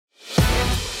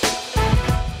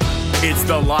It's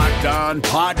the Locked On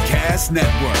Podcast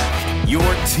Network, your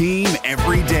team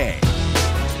every day.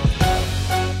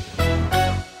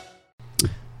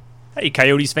 Hey,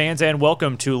 Coyotes fans, and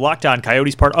welcome to Locked On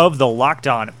Coyotes, part of the Locked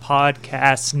On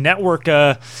Podcast Network.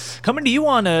 Coming to you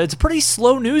on it's a pretty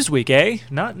slow news week, eh?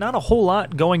 Not a whole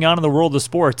lot going on in the world of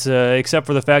sports, except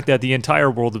for the fact that the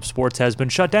entire world of sports has been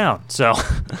shut down. So,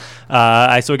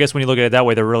 I guess when you look at it that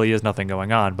way, there really is nothing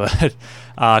going on. But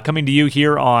coming to you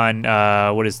here on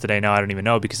what is today now? I don't even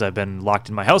know because I've been locked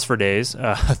in my house for days.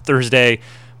 Thursday,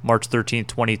 March 13th,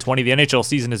 2020. The NHL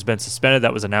season has been suspended.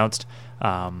 That was announced.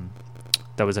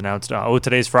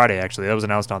 Today's Friday, actually. That was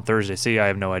announced on Thursday. See, I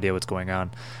have no idea what's going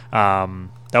on.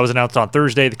 That was announced on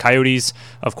Thursday. The Coyotes,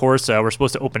 of course, were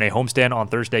supposed to open a homestand on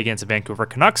Thursday against the Vancouver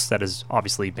Canucks. That has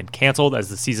obviously been canceled as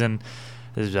the season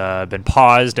has been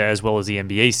paused, as well as the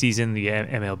NBA season. The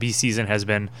MLB season has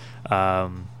been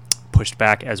pushed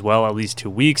back as well, at least 2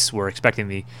 weeks. We're expecting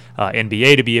the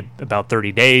NBA to be about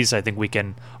 30 days. I think we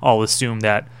can all assume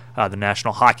that the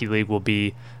National Hockey League will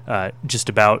be just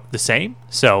about the same.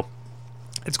 So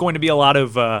it's going to be a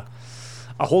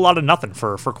whole lot of nothing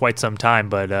for quite some time,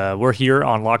 but we're here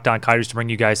on Locked On Coyotes to bring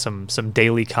you guys some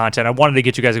daily content. I wanted to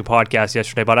get you guys a podcast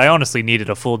yesterday, but I honestly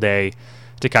needed a full day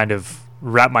to kind of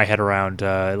wrap my head around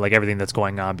like everything that's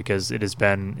going on because it has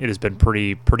been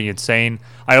pretty insane.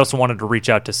 I also wanted to reach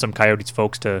out to some Coyotes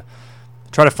folks to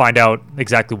try to find out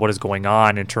exactly what is going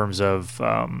on in terms of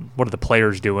what are the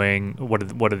players doing, what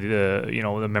are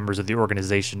the members of the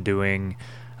organization doing.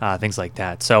 Things like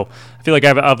that. So I feel like I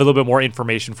have a little bit more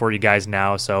information for you guys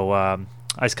now. So I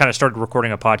just kind of started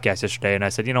recording a podcast yesterday, and I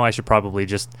said, I should probably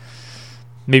just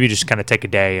kind of take a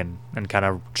day and kind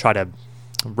of try to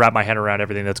wrap my head around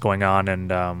everything that's going on, and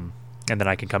then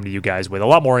I can come to you guys with a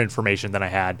lot more information than I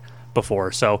had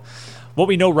before. So what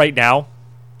we know right now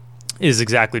is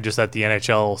exactly just that the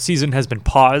NHL season has been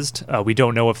paused. We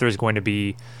don't know if there's going to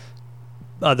be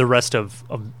the rest of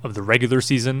the regular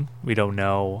season. We don't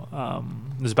know.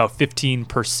 There's about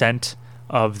 15%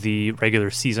 of the regular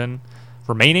season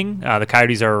remaining. The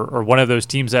Coyotes are one of those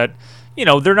teams that,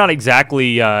 they're not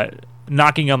exactly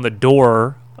knocking on the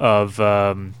door of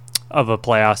a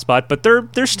playoff spot, but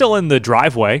they're still in the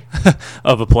driveway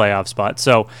of a playoff spot.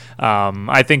 So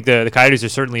I think the Coyotes are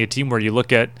certainly a team where you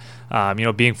look at,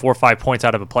 being 4 or 5 points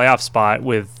out of a playoff spot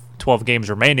with 12 games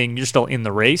remaining, you're still in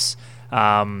the race.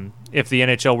 If the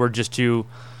NHL were just to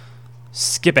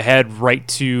skip ahead right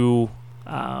to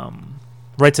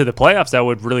the playoffs, that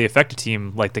would really affect a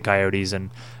team like the Coyotes. And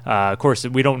of course,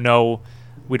 we don't know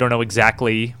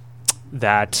exactly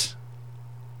that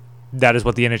is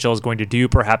what the NHL is going to do.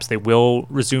 Perhaps they will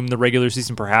resume the regular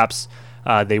season. Perhaps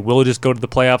they will just go to the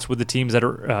playoffs with the teams that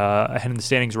are ahead in the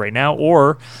standings right now,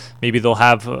 or maybe they'll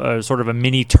have sort of a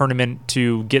mini tournament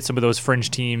to get some of those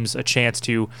fringe teams a chance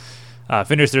to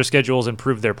finish their schedules and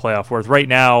prove their playoff worth. Right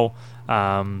now,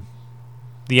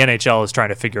 the NHL is trying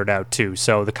to figure it out too.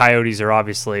 So the Coyotes are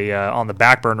obviously on the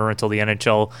back burner until the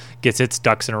NHL gets its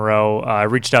ducks in a row. I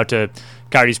reached out to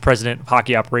Coyotes president of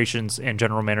hockey operations and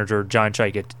general manager John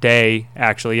Chaika today.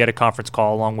 Actually, he had a conference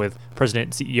call along with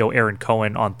president and CEO Aaron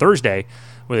Cohen on Thursday,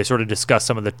 where they sort of discussed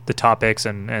some of the topics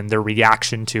and their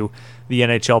reaction to the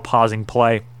NHL pausing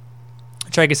play.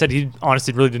 Chaika said he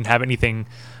honestly really didn't have anything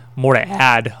more to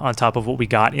add on top of what we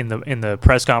got in the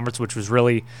press conference, which was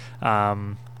really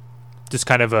just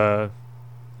kind of a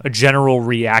general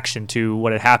reaction to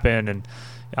what had happened, and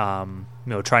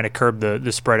trying to curb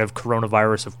the spread of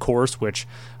coronavirus, of course, which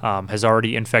has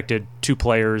already infected 2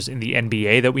 players in the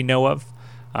NBA that we know of.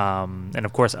 And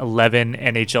of course, 11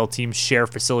 NHL teams share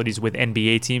facilities with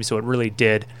NBA teams, so it really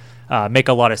did make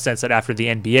a lot of sense that after the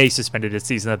NBA suspended its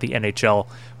season, that the NHL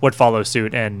would follow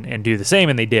suit and do the same,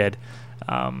 and they did.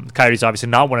 Coyotes obviously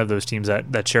not one of those teams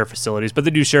that share facilities, but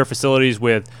they do share facilities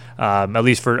with, at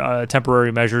least for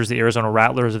temporary measures, the Arizona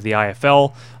Rattlers of the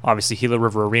IFL. Obviously, Gila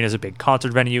River Arena is a big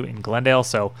concert venue in Glendale,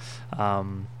 so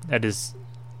that is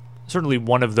certainly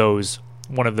one of those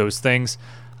things.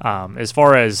 As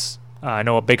far as I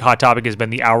know, a big hot topic has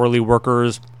been the hourly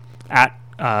workers at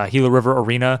Gila River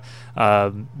Arena.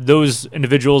 Those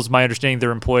individuals, my understanding,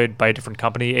 they're employed by a different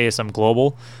company, ASM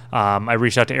Global. I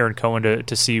reached out to Aaron Cohen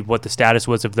to see what the status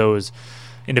was of those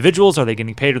individuals. Are they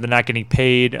getting paid or they're not getting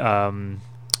paid?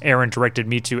 Aaron directed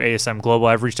me to ASM Global.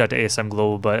 I've reached out to ASM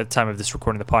Global, but at the time of this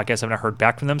recording the podcast, I've not heard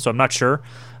back from them. So I'm not sure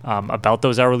about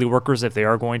those hourly workers, if they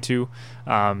are going to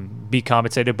be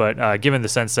compensated. But given the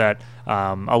sense that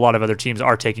a lot of other teams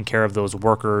are taking care of those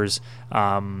workers,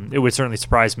 it would certainly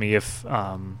surprise me if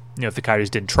if the Coyotes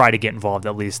didn't try to get involved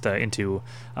at least into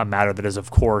a matter that is,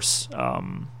 of course,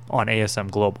 on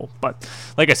ASM Global. But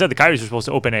like I said, the Coyotes are supposed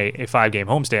to open a 5-game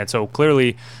homestand, so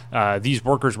clearly these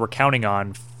workers were counting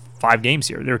on 5 games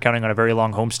here. They were counting on a very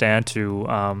long homestand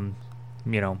to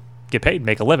get paid,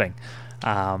 make a living.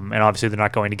 And obviously they're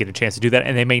not going to get a chance to do that,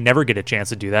 and they may never get a chance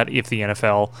to do that if the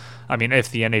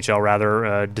NHL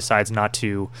rather decides not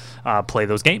to play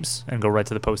those games and go right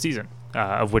to the postseason.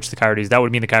 Of which that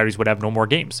would mean the Coyotes would have no more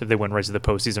games if they went right to the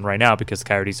postseason right now, because the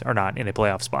Coyotes are not in a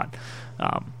playoff spot.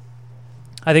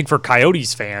 I think for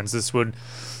Coyotes fans, this would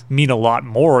mean a lot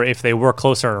more if they were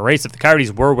closer in a race. If the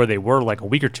Coyotes were where they were like a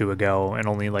week or two ago and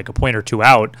only like a point or two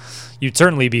out, you'd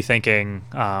certainly be thinking,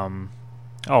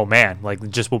 oh man, like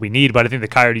just what we need. But I think the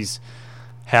Coyotes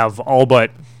have all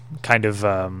but kind of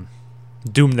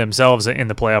doomed themselves in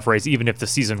the playoff race, even if the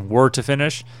season were to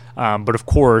finish. But of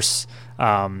course,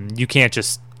 you can't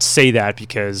just say that,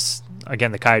 because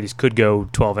again, the Coyotes could go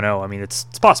 12-0. I mean, it's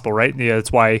possible, right? Yeah,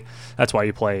 that's why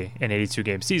you play an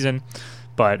 82-game season.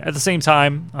 But at the same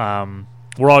time,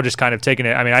 we're all just kind of taking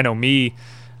it. I mean, I know me.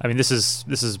 I mean, this is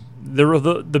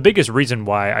the biggest reason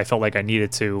why I felt like I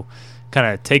needed to kind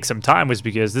of take some time was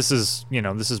because this is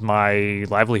my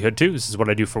livelihood too. This is what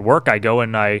I do for work. I go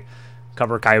and I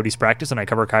cover Coyotes practice and I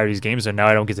cover Coyotes games, and now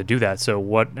I don't get to do that. So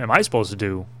what am I supposed to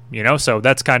do? So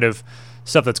that's kind of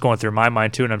stuff that's going through my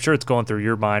mind too, and I'm sure it's going through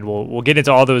your mind. We'll get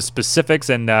into all those specifics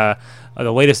and the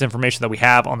latest information that we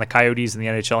have on the Coyotes and the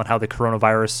NHL and how the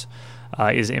coronavirus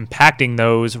is impacting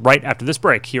those right after this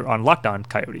break here on Locked On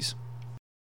Coyotes.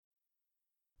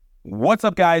 What's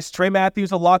up, guys? Trey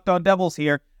Matthews of Locked On Devils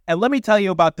here, and let me tell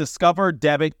you about Discover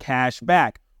Debit Cash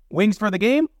Back. Wings for the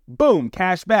game? Boom,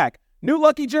 cash back. New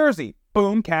lucky jersey?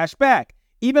 Boom, cash back.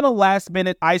 Even a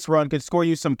last-minute ice run could score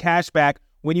you some cash back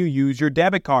when you use your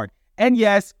debit card. And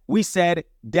yes, we said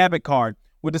debit card.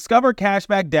 With Discover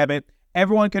Cashback Debit,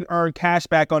 everyone can earn cash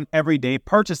back on everyday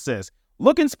purchases.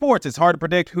 Look, in sports, it's hard to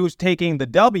predict who's taking the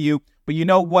W, but you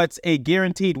know what's a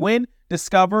guaranteed win?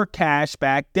 Discover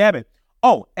Cashback Debit.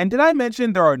 Oh, and did I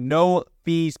mention there are no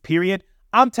fees, period?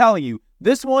 I'm telling you,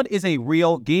 this one is a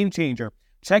real game changer.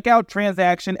 Check out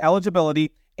transaction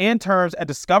eligibility and terms at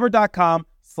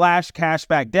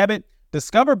discover.com/cashbackdebit.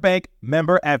 Discover Bank,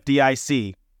 member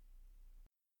FDIC.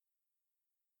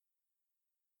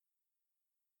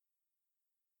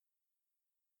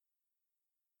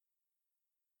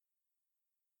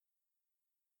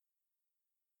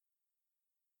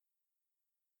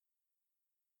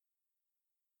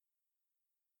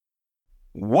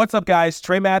 What's up, guys?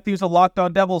 Trey Matthews of Locked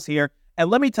On Devils here, and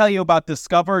let me tell you about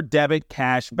Discover Debit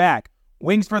Cash Back.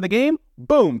 Wings for the game?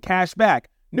 Boom, cash back.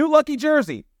 New lucky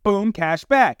jersey? Boom, cash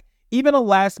back. Even a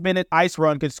last-minute ice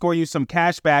run could score you some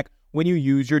cash back when you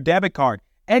use your debit card.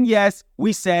 And yes,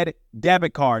 we said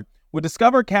debit card. With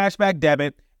Discover Cashback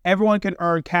Debit, everyone can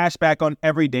earn cash back on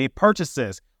everyday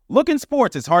purchases. Look, in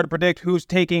sports, it's hard to predict who's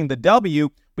taking the W,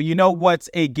 but you know what's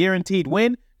a guaranteed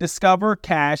win? Discover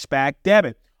Cashback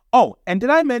Debit. Oh, and did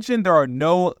I mention there are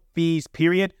no fees,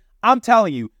 period? I'm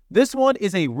telling you, this one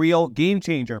is a real game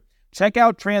changer. Check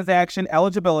out transaction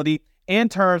eligibility and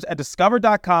terms at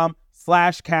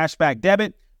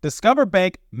discover.com/cashbackdebit. Discover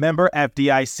Bank, member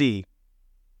FDIC.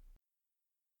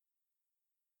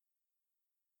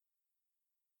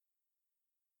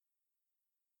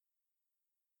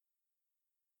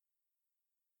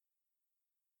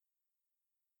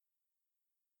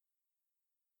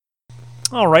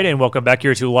 All right, and welcome back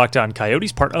here to Locked On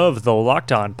Coyotes, part of the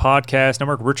Locked On Podcast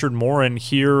Network. Richard Morin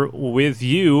here with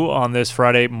you on this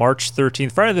Friday, March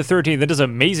 13th. Friday the 13th, it is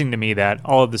amazing to me that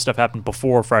all of this stuff happened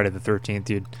before Friday the 13th.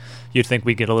 You'd think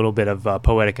we'd get a little bit of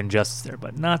poetic injustice there,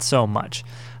 but not so much.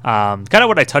 Kind of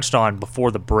what I touched on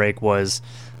before the break was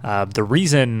the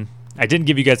reason I didn't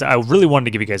give you guys, I really wanted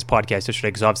to give you guys a podcast yesterday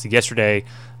because obviously yesterday,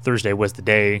 Thursday, was the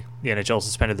day the NHL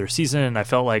suspended their season, and I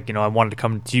felt like, I wanted to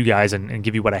come to you guys and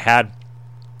give you what I had.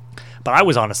 But I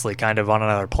was honestly kind of on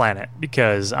another planet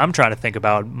because I'm trying to think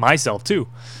about myself too.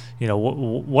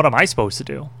 What am I supposed to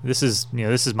do? This is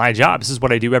my job. This is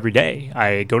what I do every day.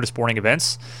 I go to sporting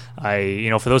events.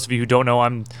 For those of you who don't know,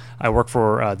 I work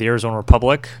for the Arizona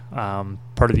Republic, part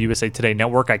of the USA Today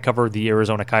network. I cover the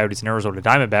Arizona Coyotes and Arizona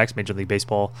Diamondbacks, Major League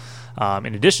Baseball,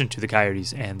 in addition to the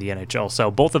Coyotes and the NHL.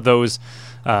 So both of those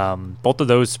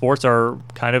sports are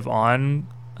kind of on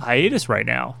hiatus right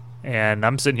now. And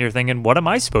I'm sitting here thinking, what am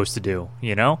I supposed to do?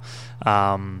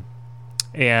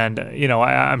 And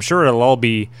I'm sure it'll all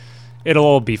be fine.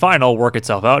 It'll work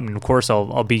itself out, and of course,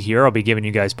 I'll be here. I'll be giving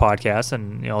you guys podcasts,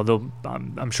 and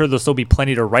I'm sure there'll still be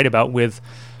plenty to write about with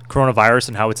coronavirus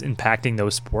and how it's impacting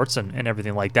those sports and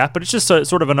everything like that. But it's just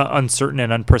sort of an uncertain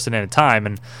and unprecedented time,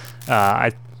 and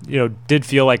I did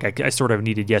feel like I sort of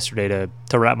needed yesterday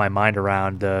to wrap my mind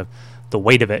around the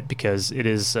weight of it, because it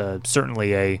is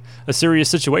certainly a serious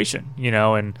situation,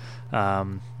 and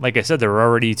like I said, there are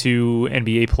already 2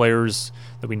 NBA players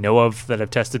that we know of that have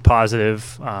tested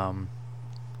positive.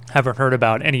 Haven't heard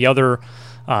about any other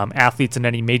athletes in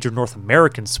any major North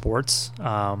American sports,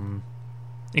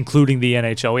 including the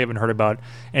NHL. We haven't heard about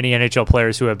any NHL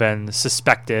players who have been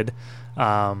suspected.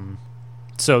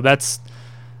 So that's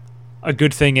a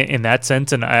good thing in that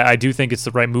sense, and I do think it's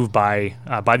the right move by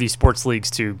these sports leagues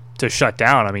to shut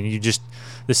down. I mean,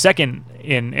 the second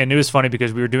and it was funny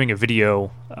because we were doing a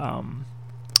video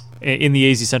in the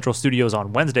AZ Central studios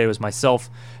on Wednesday. It was myself,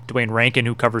 Dwayne Rankin,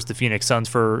 who covers the Phoenix Suns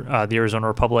for the Arizona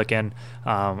Republic, and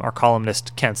our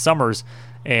columnist Kent Summers,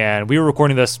 and we were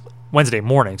recording this Wednesday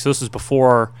morning. So this was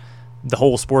before the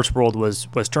whole sports world was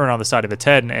turned on the side of its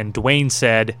head, and Dwayne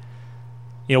said,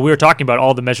 we were talking about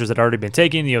all the measures that had already been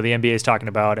taken. The NBA is talking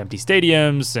about empty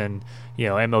stadiums, and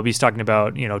MLB's talking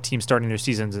about teams starting their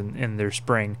seasons in their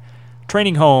spring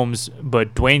training homes.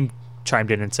 But Dwayne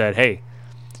chimed in and said, "Hey,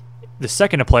 the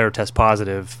second a player tests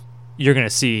positive, you're going to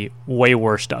see way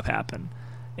worse stuff happen."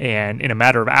 And in a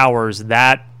matter of hours,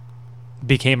 that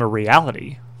became a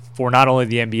reality for not only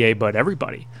the NBA but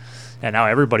everybody. And now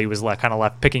everybody was kind of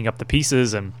left picking up the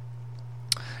pieces and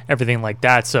everything like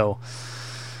that. So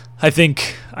I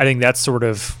think that sort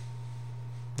of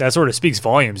speaks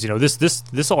volumes.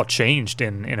 This all changed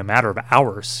in a matter of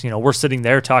hours. We're sitting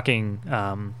there talking.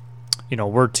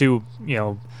 We're two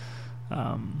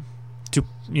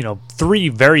 3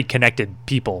 very connected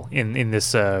people in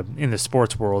the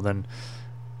sports world, and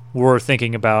we're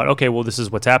thinking about, okay, well, this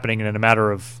is what's happening, and in a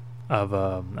matter of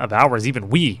hours, even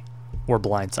we were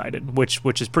blindsided,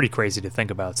 which is pretty crazy to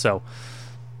think about. So,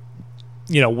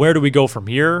 where do we go from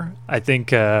here? I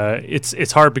think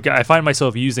it's hard, because I find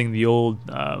myself using the old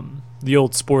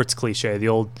sports cliche, the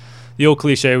old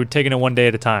cliche, we're taking it one day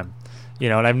at a time.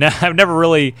 And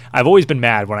I've always been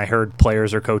mad when I heard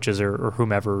players or coaches or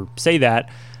whomever say that,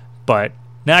 but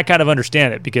now I kind of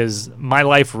understand it, because my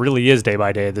life really is day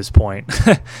by day at this point.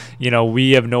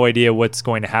 We have no idea what's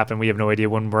going to happen. We have no idea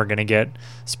when we're going to get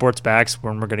sports back,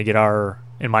 when we're going to get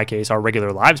in my case, our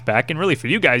regular lives back. And really for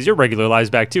you guys, your regular lives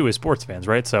back too as sports fans,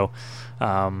 right? So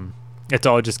it's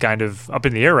all just kind of up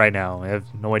in the air right now. I have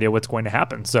no idea what's going to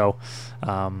happen. So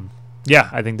yeah,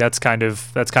 I think that's kind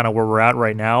of where we're at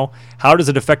right now. How does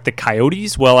it affect the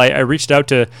Coyotes? Well, I reached out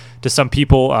to some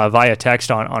people via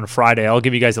text on Friday. I'll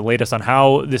give you guys the latest on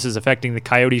how this is affecting the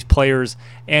Coyotes players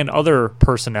and other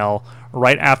personnel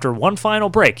right after one final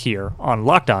break here on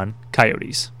Locked On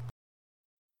Coyotes.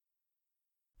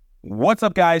 What's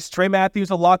up, guys? Trey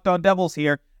Matthews of Locked On Devils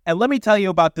here, and let me tell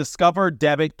you about Discover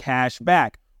Debit Cash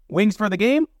Back. Wings for the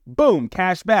game? Boom,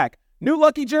 cash back. New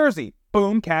lucky jersey?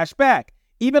 Boom, cash back.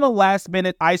 Even a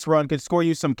last-minute ice run could score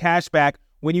you some cash back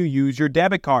when you use your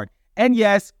debit card. And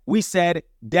yes, we said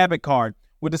debit card.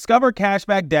 With Discover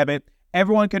Cashback Debit,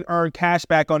 everyone can earn cash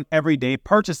back on everyday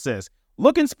purchases.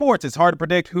 Look, in sports, it's hard to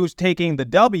predict who's taking the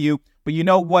W, but you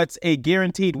know what's a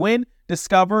guaranteed win?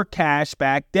 Discover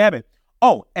Cashback Debit.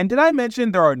 Oh, and did I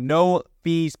mention there are no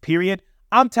fees, period?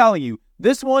 I'm telling you,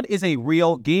 this one is a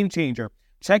real game changer.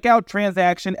 Check out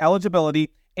transaction eligibility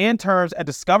and terms at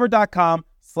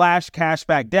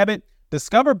discover.com/cashbackdebit.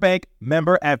 Discover Bank,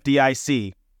 member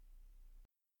FDIC.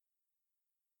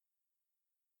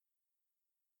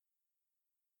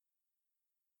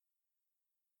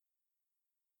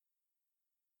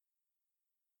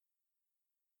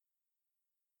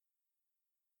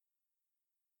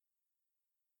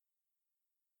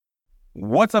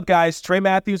 What's up, guys? Trey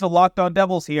Matthews of Locked On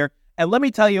Devils here, and let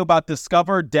me tell you about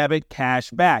Discover Debit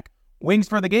Cash Back. Wings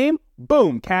for the game?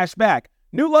 Boom, cash back.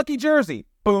 New lucky jersey?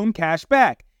 Boom, cash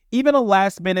back. Even a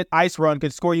last-minute ice run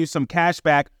could score you some cash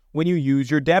back when you use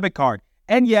your debit card.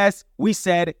 And yes, we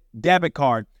said debit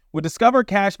card. With Discover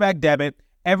Cashback Debit,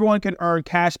 everyone can earn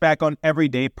cash back on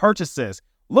everyday purchases.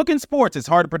 Look, in sports, it's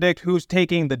hard to predict who's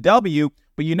taking the W,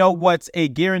 but you know what's a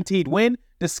guaranteed win?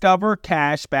 Discover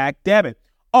Cashback Debit.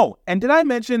 Oh, and did I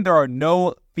mention there are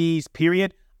no fees,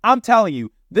 period? I'm telling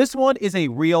you, this one is a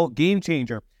real game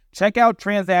changer. Check out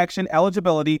transaction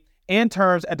eligibility and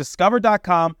terms at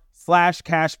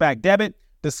discover.com/cashbackdebit.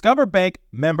 Discover Bank,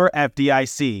 member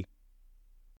FDIC.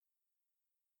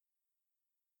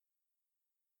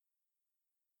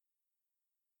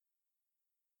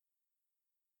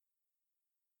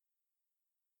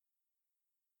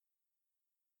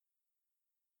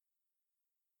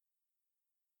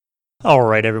 All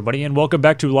right, everybody, and welcome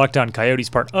back to Locked On Coyotes,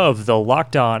 part of the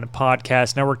Locked On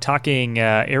Podcast Network, talking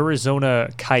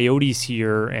Arizona Coyotes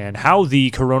here and how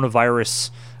the coronavirus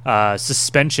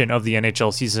suspension of the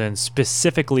NHL season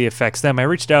specifically affects them. I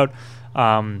reached out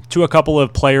to a couple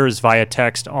of players via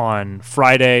text on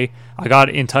Friday. I got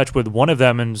in touch with one of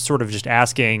them and sort of just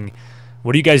asking,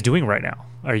 what are you guys doing right now?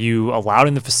 Are you allowed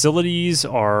in the facilities?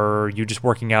 Are you just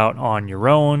working out on your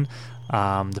own?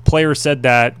 The player said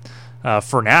that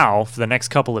for now, for the next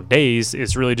couple of days,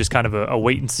 it's really just kind of a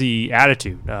wait-and-see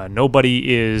attitude.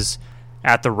 Nobody is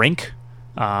at the rink.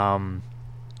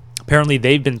 Apparently,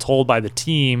 they've been told by the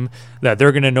team that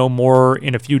they're going to know more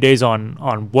in a few days on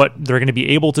what they're going to be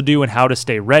able to do and how to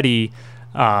stay ready.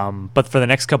 But for the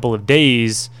next couple of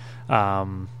days,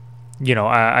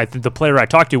 I think the player I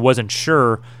talked to wasn't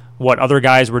sure what other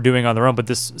guys were doing on their own, but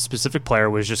this specific player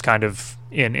was just kind of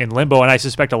in limbo, and I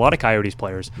suspect a lot of Coyotes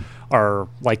players are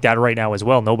like that right now as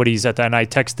well. Nobody's at that, and I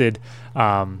texted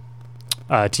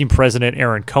team president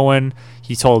Aaron Cohen.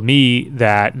 He told me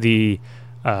that the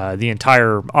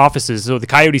entire offices, so the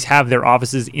Coyotes have their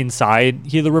offices inside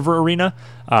Gila River Arena.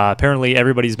 Apparently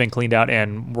everybody's been cleaned out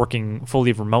and working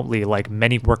fully remotely like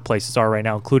many workplaces are right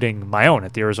now, including my own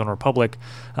at the Arizona Republic.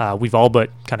 We've all but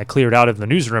kind of cleared out of the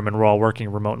newsroom and we're all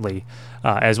working remotely.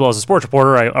 As well as a sports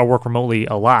reporter, I work remotely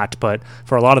a lot, but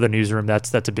for a lot of the newsroom,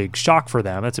 that's a big shock for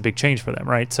them. That's a big change for them,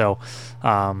 right? So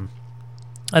I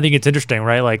think it's interesting,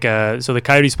 right? Like, so the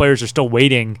Coyotes players are still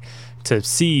waiting to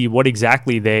see what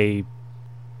exactly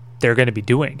they're going to be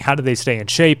doing. How do they stay in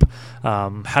shape?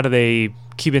 How do they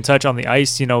keep in touch on the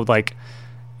ice? I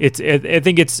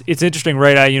think it's interesting,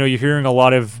 right? You're hearing a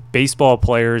lot of baseball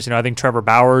players. I think Trevor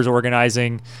Bauer's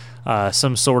organizing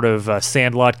some sort of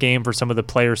sandlot game for some of the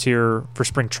players here for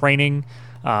spring training.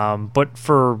 But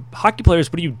for hockey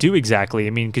players, what do you do exactly?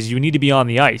 Because you need to be on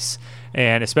the ice.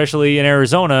 And especially in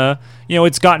Arizona,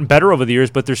 it's gotten better over the years,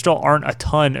 but there still aren't a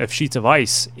ton of sheets of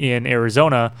ice in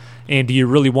Arizona. And do you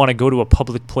really want to go to a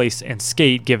public place and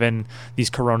skate given these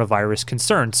coronavirus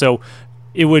concerns? So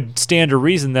it would stand to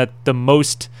reason that the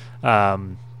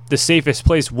safest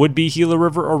place would be Gila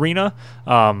River Arena.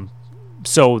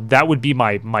 So that would be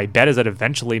my bet, is that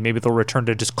eventually maybe they'll return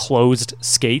to just closed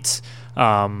skates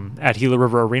at Gila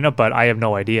River Arena, but I have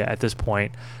no idea at this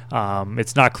point.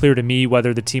 It's not clear to me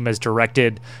whether the team has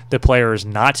directed the players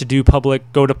not to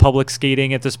go to public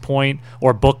skating at this point,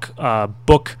 or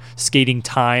book skating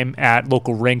time at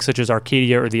local rinks such as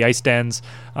Arcadia or the Ice Dens,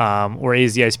 or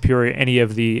AZ Ice Pure, any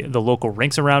of the local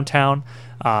rinks around town.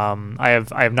 I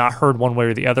have not heard one way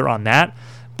or the other on that,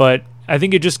 but I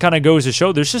think it just kind of goes to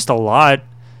show there's just a lot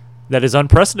that is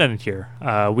unprecedented here.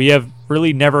 We have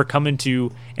really never come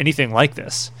into anything like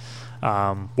this,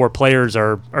 where players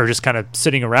are just kind of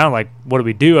sitting around like, what do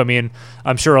we do?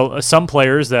 I'm sure some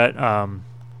players that,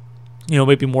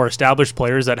 maybe more established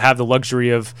players that have the luxury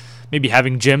of maybe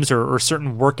having gyms or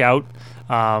certain workout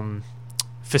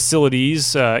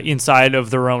facilities inside of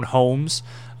their own homes.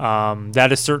 That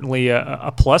is certainly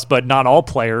a plus, but not all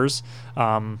players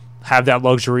have that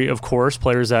luxury, of course.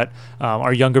 Players that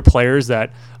are younger players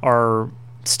that are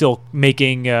still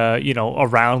making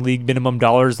around league minimum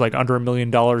dollars, like under $1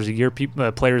 million a year.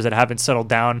 Players that haven't settled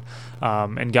down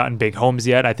and gotten big homes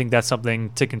yet. I think that's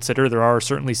something to consider. There are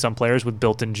certainly some players with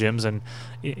built-in gyms and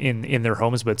in their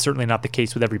homes, but certainly not the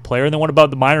case with every player. And then what about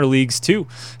the minor leagues too?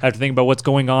 I have to think about what's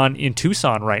going on in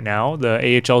Tucson right now.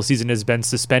 The AHL season has been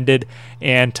suspended,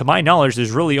 and to my knowledge,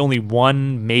 there's really only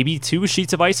one, maybe two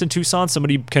sheets of ice in Tucson.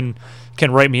 Somebody can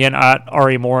write me in at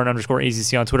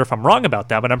 @RAMorin_AZC on Twitter if I'm wrong about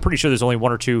that, but I'm pretty sure there's only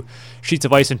one or two sheets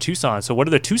of ice in Tucson. So what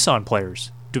are the Tucson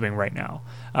players doing right now?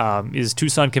 Is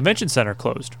Tucson Convention Center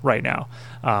closed right now?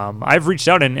 I've reached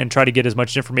out and tried to get as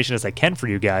much information as I can for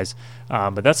you guys,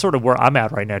 but that's sort of where I'm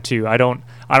at right now too. I don't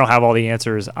have all the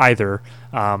answers either.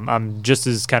 I'm just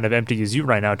as kind of empty as you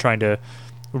right now, trying to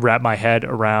wrap my head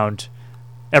around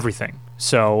everything.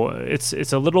 So it's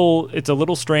a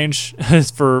little strange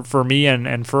for me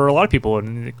and for a lot of people,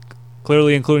 and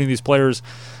clearly including these players,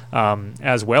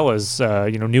 as well as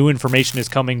new information is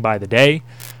coming by the day.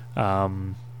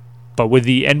 But with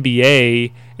the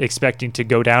NBA expecting to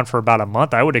go down for about a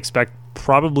month, I would expect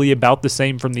probably about the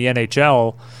same from the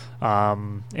NHL.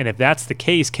 And if that's the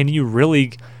case, can you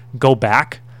really go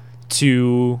back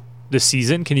to the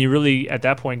season? Can you really, at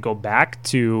that point, go back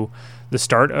to the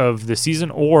start of the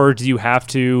season? Or do you have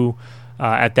to,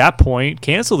 at that point,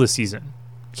 cancel the season?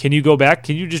 Can you go back?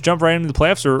 Can you just jump right into the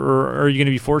playoffs? Or are you going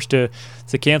to be forced to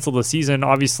cancel the season?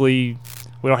 Obviously,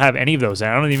 we don't have any of those.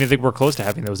 I don't even think we're close to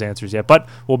having those answers yet. But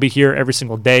we'll be here every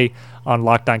single day on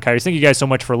Locked On Coyotes. Thank you guys so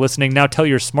much for listening. Now tell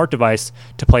your smart device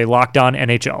to play Locked On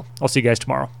NHL. I'll see you guys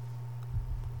tomorrow.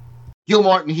 Gil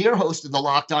Martin here, host of the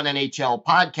Locked On NHL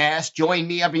podcast. Join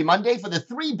me every Monday for the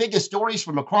 3 biggest stories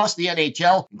from across the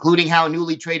NHL, including how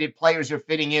newly traded players are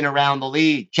fitting in around the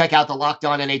league. Check out the Locked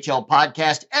On NHL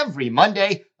podcast every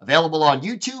Monday, available on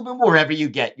YouTube and wherever you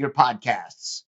get your podcasts.